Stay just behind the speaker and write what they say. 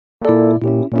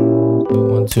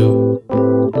1, 2,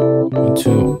 1,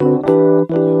 2.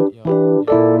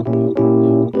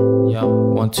 Yo,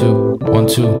 1, 2, 1,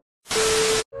 2.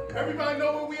 Everybody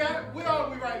know where we at? Where are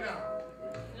we right now?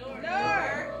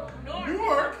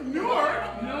 Newark.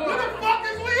 Where the fuck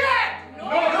is we at?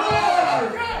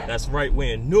 Newark. That's right,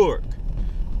 we're in Newark.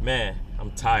 Man,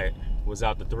 I'm tired. Was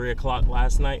out to 3 o'clock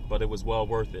last night, but it was well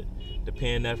worth it. The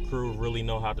PNF crew really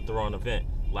know how to throw an event.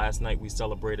 Last night we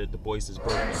celebrated Dubois'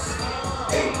 birthday.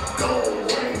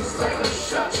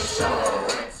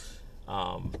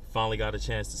 Finally got a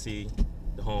chance to see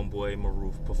the homeboy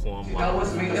Moruf perform live. Know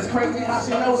it's me. It's crazy how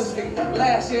she noticed me.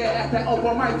 Last year at that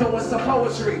open mic doing some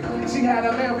poetry. She had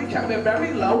a man, we kept it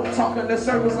very low. Talking in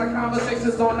circles like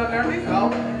conversations on the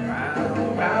merry-go.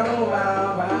 And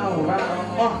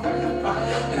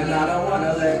I don't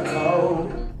wanna let go.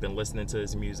 Been listening to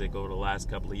his music over the last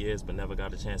couple of years, but never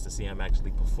got a chance to see him actually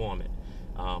perform it.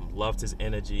 Loved his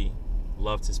energy,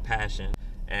 loved his passion,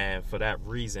 and for that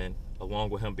reason, along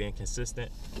with him being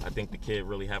consistent, I think the kid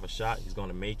really have a shot. He's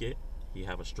gonna make it. He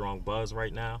have a strong buzz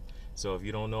right now. So if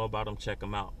you don't know about him, check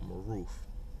him out. Moruf,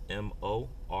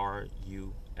 M-O-R-U-F.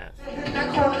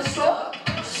 That corner store,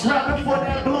 rapping for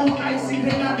that blue icy,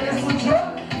 then I dance with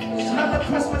drug. Another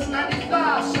Christmas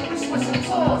 95, should we switching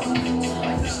tours?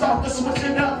 Start to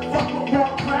switching up, fuck with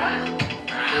one crowd.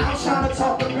 I'm trying to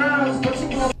talk to girls, but you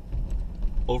know.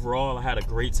 Overall, I had a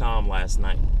great time last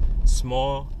night.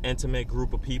 Small, intimate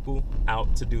group of people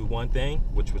out to do one thing,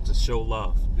 which was to show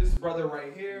love. This brother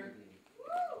right here,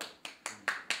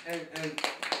 and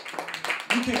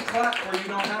you can clap or you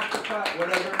don't have to clap,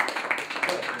 whatever.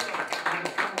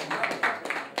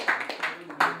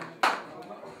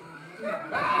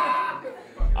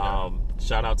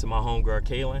 Shout out to my homegirl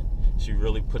Kaylin. She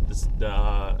really put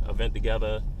the event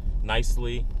together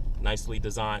nicely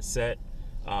designed set,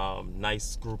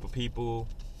 nice group of people,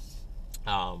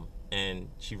 and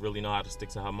she really know how to stick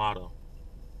to her motto: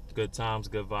 good times,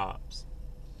 good vibes.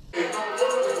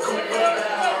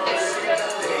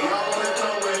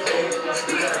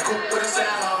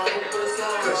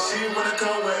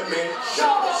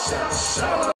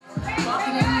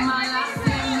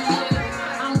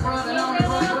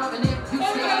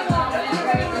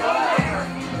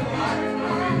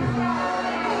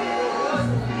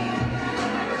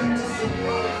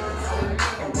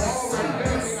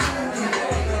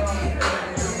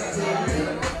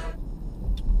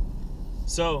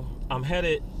 So I'm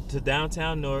headed to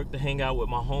downtown Newark to hang out with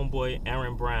my homeboy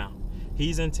Aaron Brown.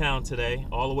 He's in town today,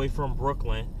 all the way from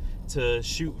Brooklyn, to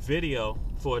shoot video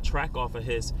for a track off of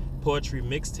his poetry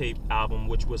mixtape album,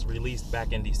 which was released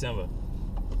back in December.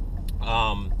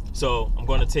 So I'm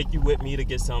going to take you with me to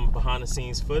get some behind the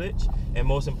scenes footage, and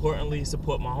most importantly,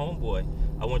 support my homeboy.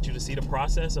 I want you to see the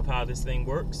process of how this thing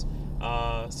works.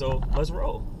 So let's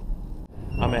roll.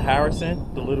 I'm in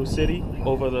Harrison, the little city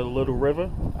over the little river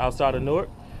outside of Newark,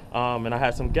 and I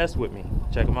had some guests with me.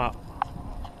 Check them out.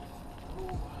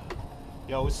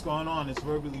 Yo, what's going on? It's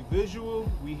Verbally Visual.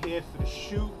 We here for the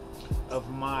shoot of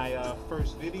my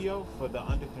first video for the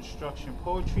Under Construction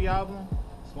Poetry album.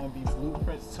 It's gonna be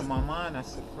Blueprints to My Mind.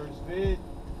 That's the first vid.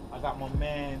 I got my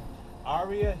man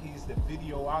Aria. He's the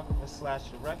videographer slash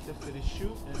director for the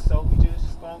shoot, and so we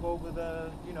just gonna go over the,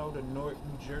 the Newark,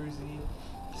 New Jersey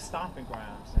stomping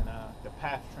grounds, and the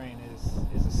PATH train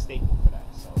is a staple for that.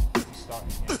 So we starting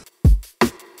here.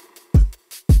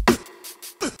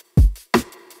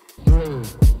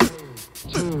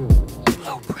 3, 2,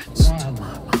 Blueprints to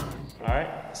My Mind. All right,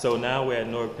 so now we're at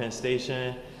Newark Penn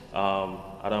Station.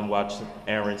 I done watched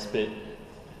Aaron spit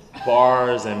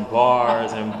bars and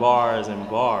bars and bars and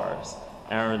bars.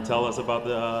 Aaron, tell us about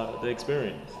the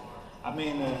experience. I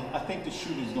mean, I think the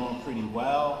shoot is going pretty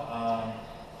well.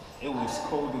 It was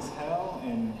cold as hell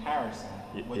in Harrison,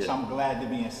 which I'm glad to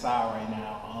be inside right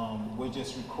now. We're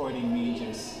just recording me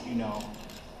just,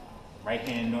 right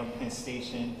here in Newark Penn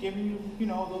Station, giving you, a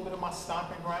little bit of my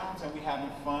stomping grounds, and we having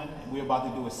fun. We're about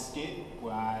to do a skit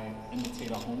where I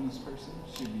imitate a homeless person.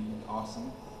 Should be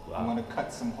awesome. Wow. I'm gonna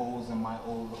cut some holes in my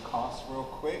old Lacoste real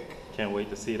quick. Can't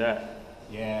wait to see that.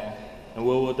 Yeah. And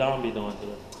what will Dom be doing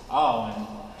today? Oh, and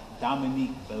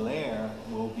Dominique Belair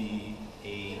will be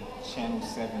a Channel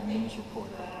 7 news reporter.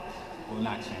 Well,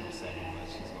 not Channel 7, but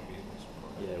she's gonna be a news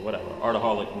reporter. Yeah, whatever.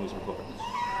 Artoholik news reporter.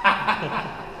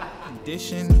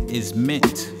 Condition is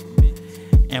meant,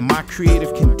 and my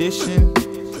creative condition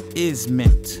is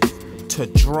meant to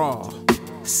draw,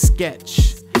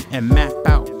 sketch, and map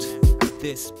out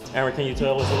this. Aaron, can you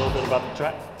tell us a little bit about the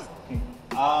track?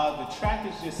 The track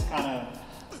is just kind of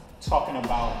talking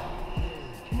about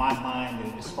my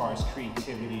mind as far as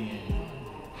creativity and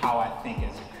how I think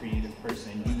as a creative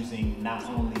person, using not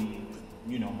only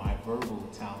you know, my verbal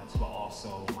talents, but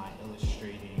also my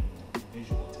illustrating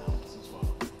visual talents as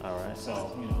well. All right.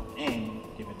 So, you know, and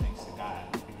giving thanks to God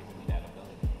for giving me that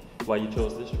ability. Why you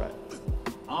chose this track?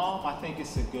 I think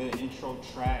it's a good intro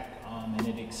track, and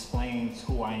it explains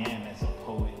who I am as a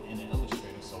poet and an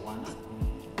illustrator, so why not?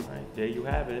 All right, there you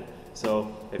have it.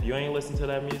 So if you ain't listened to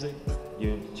that music,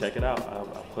 you check it out. I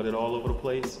put it all over the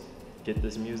place. Get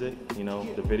this music. You know,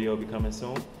 the video will be coming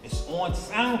soon. It's on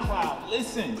SoundCloud.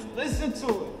 Listen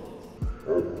to it.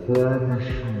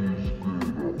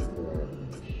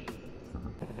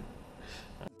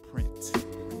 Print.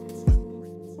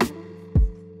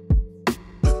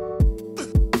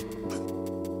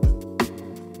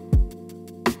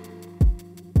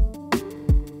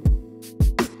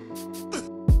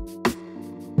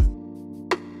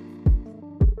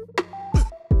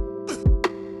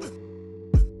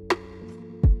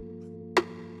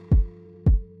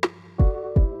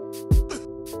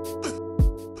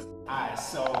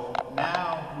 So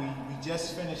now we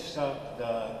just finished up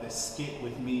the skit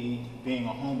with me being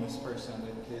a homeless person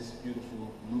with this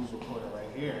beautiful news reporter right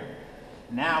here.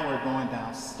 Now we're going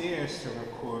downstairs to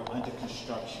record Under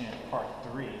Construction Part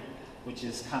 3, which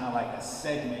is kind of like a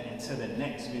segment into the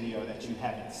next video that you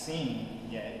haven't seen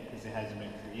yet because it hasn't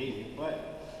been created,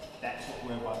 but that's what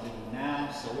we're about to do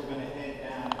now. So we're gonna head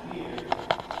down here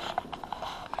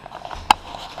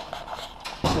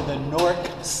to the Newark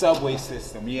subway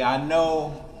system. Yeah, I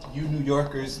know you New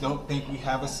Yorkers don't think we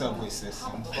have a subway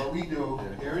system, but we do.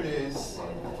 Here it is.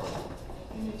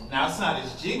 Now it's not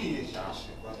as jiggy as y'all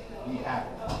should, but we have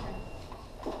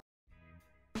it.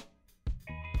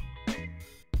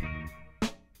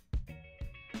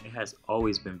 It has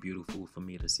always been beautiful for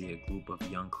me to see a group of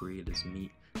young creators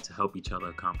meet to help each other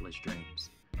accomplish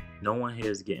dreams. No one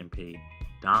here is getting paid.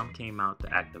 Dom came out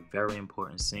to act a very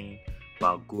important scene,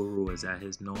 while Guru is at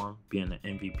his norm being the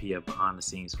MVP of behind the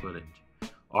scenes footage.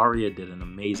 Aria did an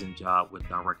amazing job with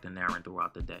directing Aaron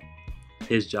throughout the day.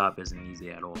 His job isn't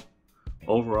easy at all.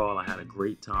 Overall, I had a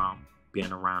great time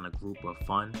being around a group of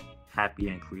fun, happy,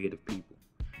 and creative people.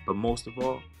 But most of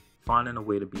all, finding a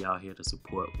way to be out here to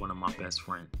support one of my best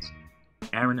friends.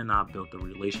 Aaron and I built a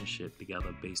relationship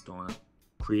together based on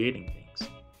creating things.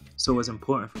 So it's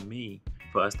important for me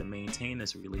for us to maintain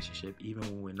this relationship even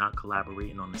when we're not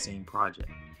collaborating on the same project.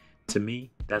 To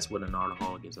me, that's what an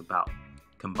Artoholik is about,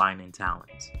 combining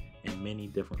talents in many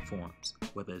different forms,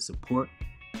 whether it's support,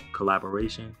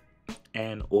 collaboration,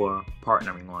 and or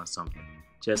partnering on something,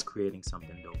 just creating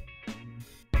something dope.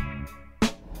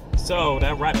 So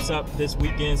that wraps up this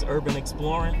weekend's urban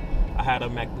exploring. I had a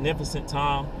magnificent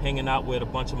time hanging out with a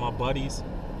bunch of my buddies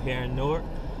here in Newark.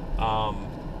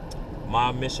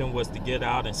 My mission was to get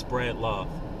out and spread love.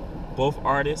 Both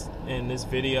artists in this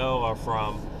video are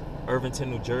from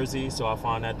Irvington, New Jersey, so I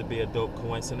found that to be a dope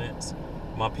coincidence.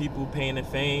 My people, Pain and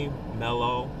Fame,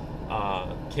 Mello,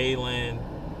 Kaylin,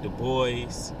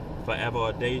 Dubois, Forever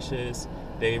Audacious,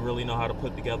 they really know how to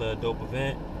put together a dope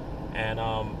event, and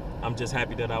I'm just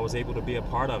happy that I was able to be a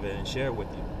part of it and share it with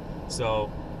you.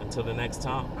 So until the next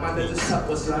time. My niggas cup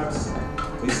was slurs.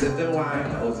 We sipping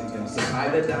wine. OZ can supply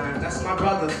the dime. That's my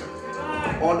brother.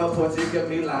 On the porch, you give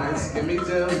me lines. Give me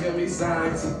gems, give me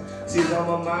signs. She's on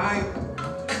my mind.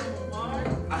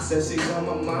 I said she's on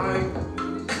my mind.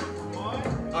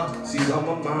 She's on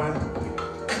my mind.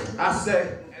 I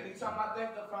say, anytime I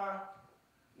think of her,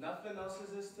 nothing else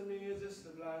exists to me, it's just a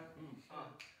blind.